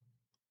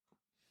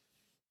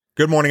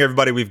Good morning,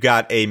 everybody. We've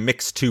got a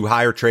mix to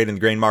higher trade in the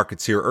grain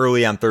markets here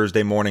early on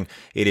Thursday morning.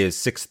 It is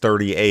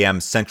 6:30 a.m.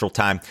 Central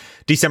Time.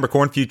 December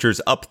corn futures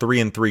up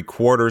 3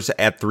 3/4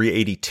 at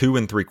 382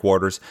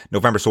 3/4.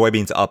 November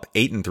soybeans up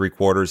 8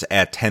 3/4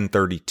 at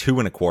 1032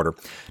 1/4.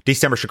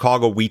 December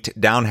Chicago wheat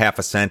down half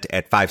a cent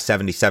at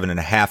 577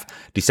 1/2.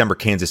 December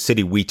Kansas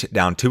City wheat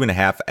down 2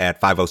 1/2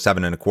 at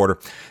 507 1/4.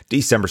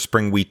 December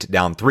spring wheat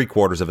down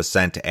 3/4 of a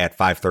cent at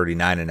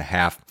 539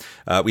 1/2.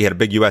 We had a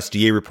big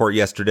USDA report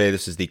yesterday.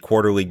 This is the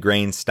quarterly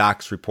grain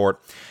stocks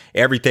report.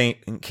 Everything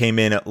came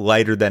in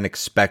lighter than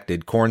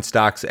expected. Corn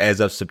stocks as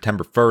of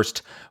September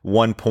 1st,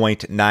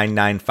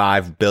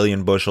 1.995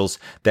 billion bushels.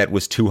 That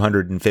was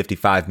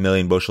 255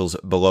 million bushels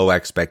below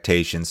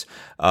expectations.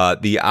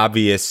 The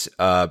obvious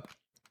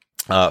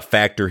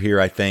factor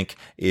here, I think,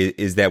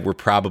 is that we're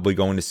probably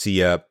going to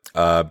see a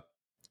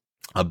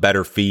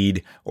better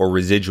feed or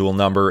residual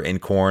number in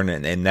corn,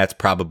 and that's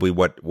probably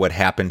what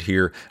happened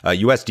here.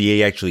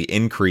 USDA actually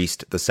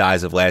increased the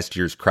size of last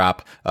year's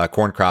crop,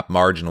 corn crop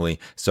marginally,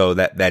 so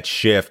that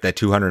shift, that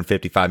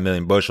 255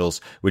 million bushels,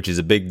 which is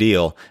a big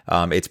deal,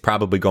 it's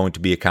probably going to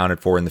be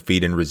accounted for in the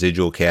feed and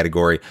residual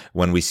category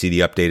when we see the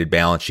updated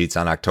balance sheets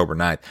on October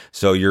 9th.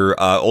 So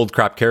your old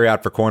crop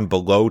carryout for corn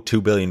below 2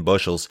 billion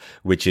bushels,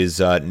 which is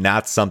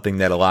not something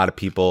that a lot of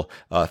people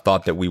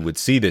thought that we would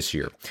see this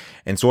year.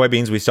 In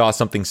soybeans, we saw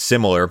something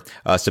similar.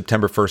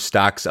 September 1st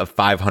stocks of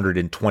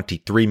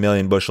 523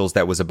 million bushels.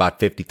 That was about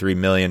 53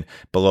 million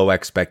below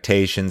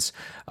expectations.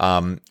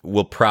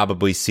 We'll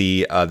probably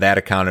see that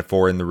accounted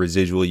for in the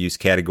residual use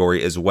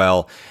category as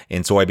well.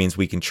 In soybeans,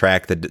 we can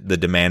track the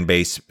demand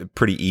base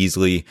pretty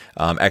easily.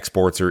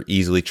 Exports are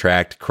easily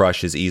tracked.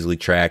 Crush is easily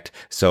tracked.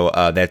 So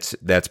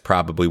that's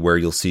probably where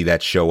you'll see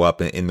that show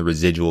up in the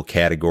residual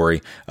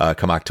category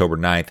come October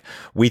 9th.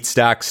 Wheat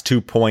stocks,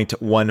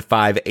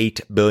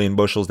 2.158 billion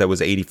bushels. That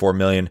was 84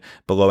 million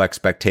below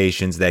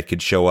expectations. That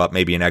could show up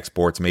maybe in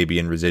exports, maybe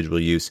in residual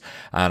use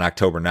on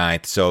October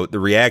 9th. So the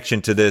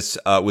reaction to this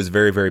was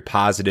very, very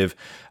positive.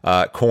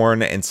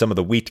 Corn and some of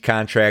the wheat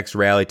contracts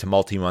rallied to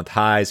multi-month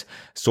highs.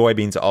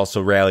 Soybeans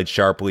also rallied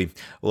sharply.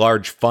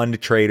 Large fund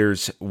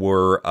traders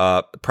were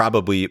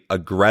probably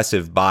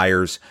aggressive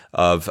buyers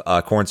of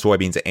corn,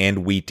 soybeans,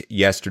 and wheat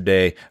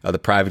yesterday. The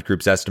private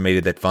groups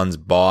estimated that funds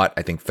bought,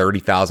 I think,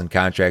 30,000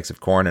 contracts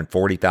of corn and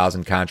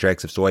 40,000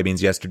 contracts of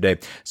soybeans yesterday.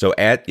 So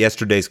at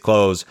yesterday's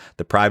close,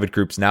 the private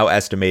groups now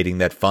estimating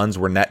that funds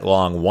were net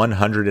long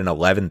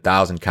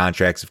 111,000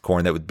 contracts of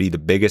corn. That would be the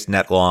biggest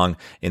net long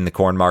in the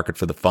corn market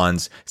for the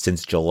funds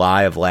since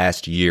July of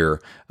last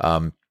year.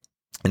 In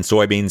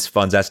soybeans,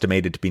 funds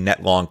estimated to be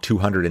net long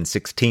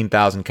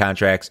 216,000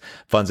 contracts.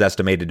 Funds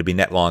estimated to be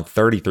net long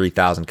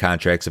 33,000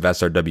 contracts of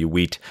SRW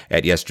wheat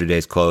at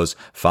yesterday's close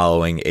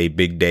following a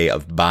big day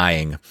of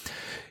buying.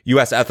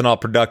 U.S. ethanol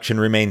production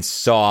remains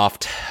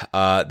soft.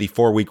 The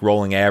 4-week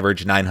rolling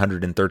average,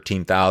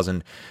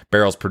 913,000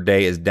 barrels per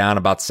day, is down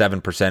about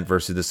 7%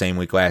 versus the same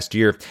week last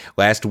year.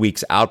 Last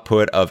week's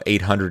output of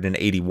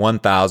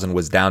 881,000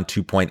 was down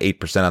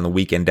 2.8% on the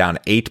week and down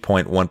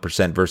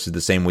 8.1% versus the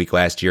same week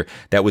last year.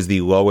 That was the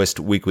lowest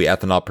weekly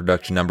ethanol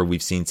production number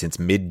we've seen since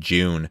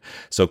mid-June.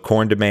 So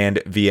corn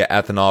demand via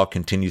ethanol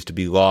continues to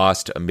be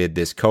lost amid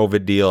this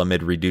COVID deal,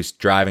 amid reduced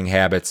driving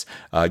habits.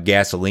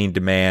 Gasoline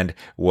demand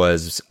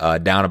was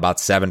down about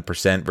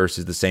 7%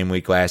 versus the same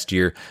week last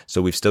year.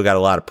 So we've still got a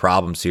lot of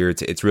problems here.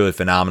 It's really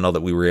phenomenal that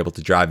we were able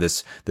to drive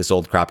this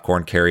old crop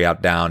corn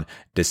carryout down,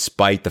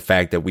 despite the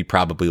fact that we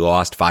probably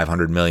lost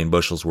 500 million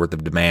bushels worth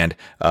of demand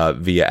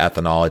via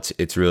ethanol.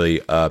 It's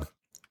really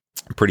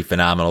pretty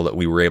phenomenal that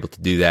we were able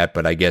to do that.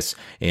 But I guess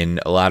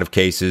in a lot of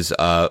cases,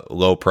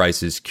 low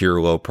prices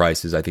cure low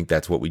prices. I think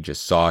that's what we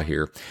just saw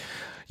here.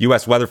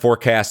 U.S. weather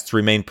forecasts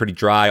remain pretty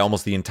dry.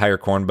 Almost the entire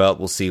Corn Belt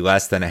will see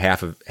less than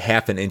half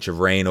an inch of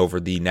rain over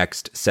the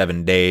next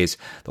 7 days.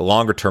 The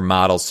longer-term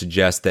models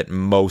suggest that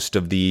most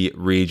of the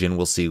region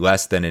will see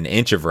less than an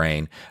inch of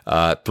rain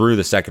through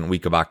the second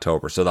week of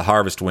October. So the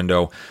harvest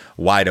window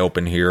wide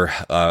open here.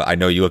 I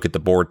know you look at the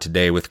board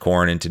today with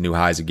corn into new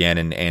highs again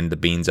and the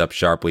beans up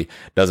sharply.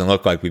 Doesn't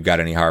look like we've got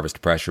any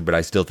harvest pressure, but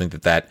I still think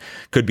that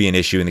could be an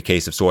issue in the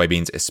case of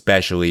soybeans,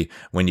 especially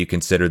when you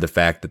consider the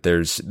fact that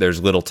there's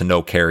little to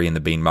no carry in the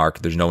bean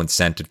market. There's no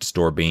incentive to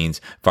store beans.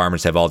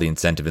 Farmers have all the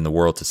incentive in the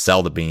world to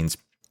sell the beans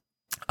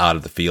out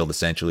of the field,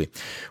 essentially.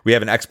 We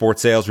have an export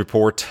sales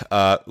report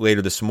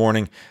later this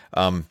morning.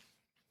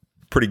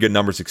 Pretty good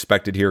numbers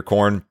expected here.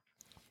 Corn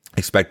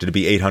expected to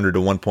be 800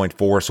 to 1.4,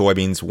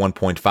 soybeans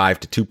 1.5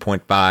 to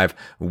 2.5,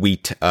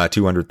 wheat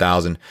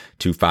 200,000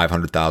 to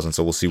 500,000.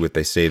 So we'll see what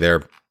they say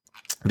there.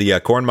 The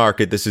corn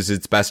market, this is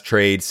its best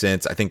trade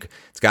since, I think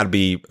it's got to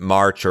be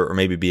March or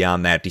maybe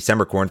beyond that.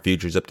 December corn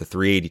futures up to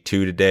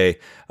 382 today.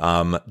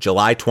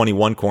 July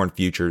 21 corn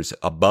futures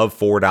above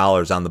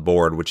 $4 on the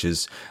board, which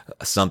is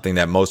something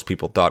that most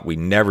people thought we'd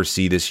never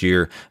see this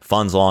year.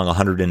 Funds long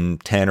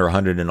 110 or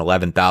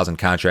 111,000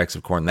 contracts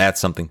of corn.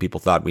 That's something people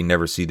thought we'd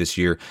never see this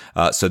year.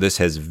 So this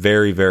has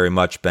very, very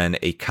much been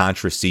a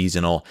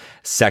contra-seasonal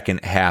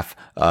second half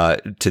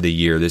to the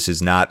year. This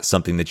is not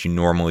something that you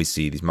normally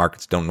see. These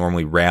markets don't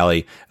normally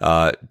rally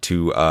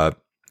to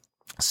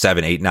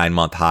 7, 8, 9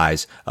 month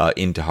highs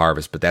into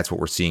harvest, but that's what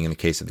we're seeing in the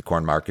case of the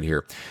corn market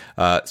here.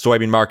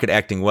 Soybean market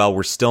acting well.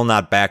 We're still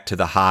not back to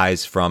the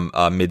highs from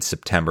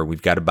mid-September.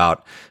 We've got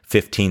about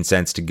 15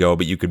 cents to go,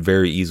 but you could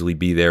very easily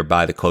be there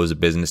by the close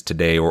of business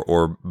today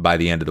or by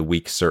the end of the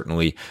week,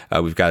 certainly.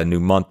 We've got a new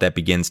month that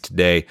begins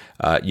today.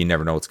 You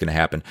never know what's going to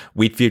happen.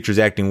 Wheat futures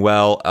acting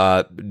well.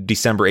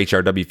 December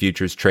HRW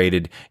futures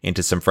traded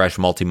into some fresh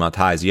multi-month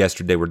highs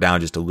yesterday. We're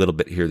down just a little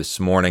bit here this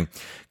morning.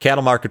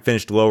 Cattle market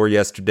finished lower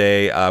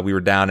yesterday. We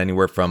were down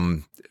anywhere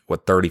from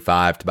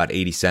 35 to about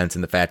 80 cents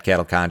in the fat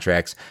cattle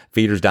contracts.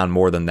 Feeders down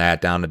more than that,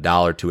 down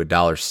 $1 to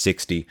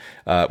 $1.60.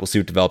 We'll see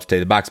what develops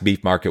today. The box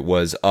beef market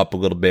was up a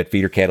little bit.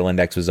 Feeder cattle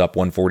index was up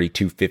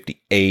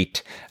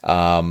 142.58.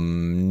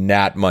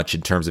 Not much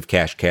in terms of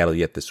cash cattle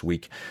yet this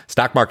week.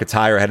 Stock market's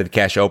higher ahead of the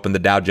cash open. The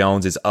Dow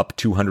Jones is up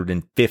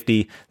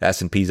 250. The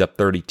S&P's up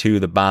 32.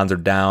 The bonds are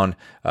down.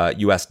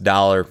 US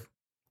dollar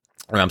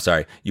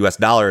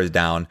is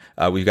down.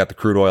 We've got the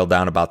crude oil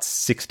down about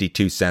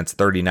 62 cents,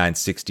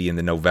 39.60 in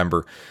the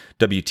November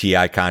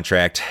WTI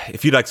contract.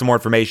 If you'd like some more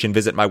information,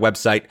 visit my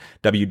website,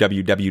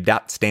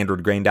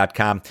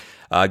 www.standardgrain.com.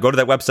 Go to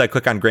that website,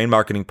 click on Grain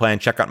Marketing Plan,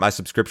 check out my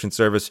subscription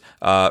service.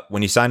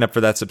 When you sign up for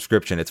that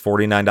subscription, it's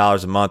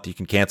 $49 a month. You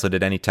can cancel it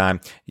at any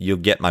time. You'll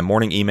get my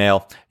morning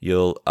email.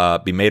 You'll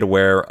be made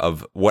aware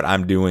of what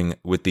I'm doing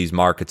with these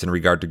markets in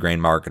regard to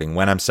grain marketing.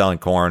 When I'm selling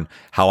corn,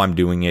 how I'm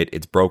doing it.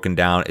 It's broken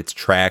down. It's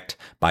tracked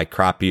by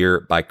crop year,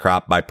 by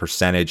crop, by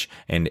percentage,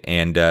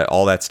 and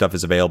all that stuff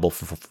is available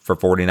for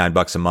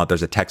 $49 a month.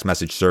 There's a text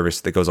message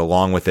service that goes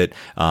along with it.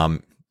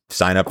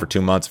 Sign up for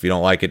 2 months. If you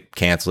don't like it,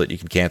 cancel it. You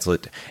can cancel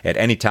it at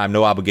any time.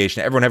 No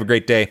obligation. Everyone have a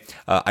great day.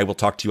 I will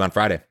talk to you on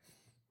Friday.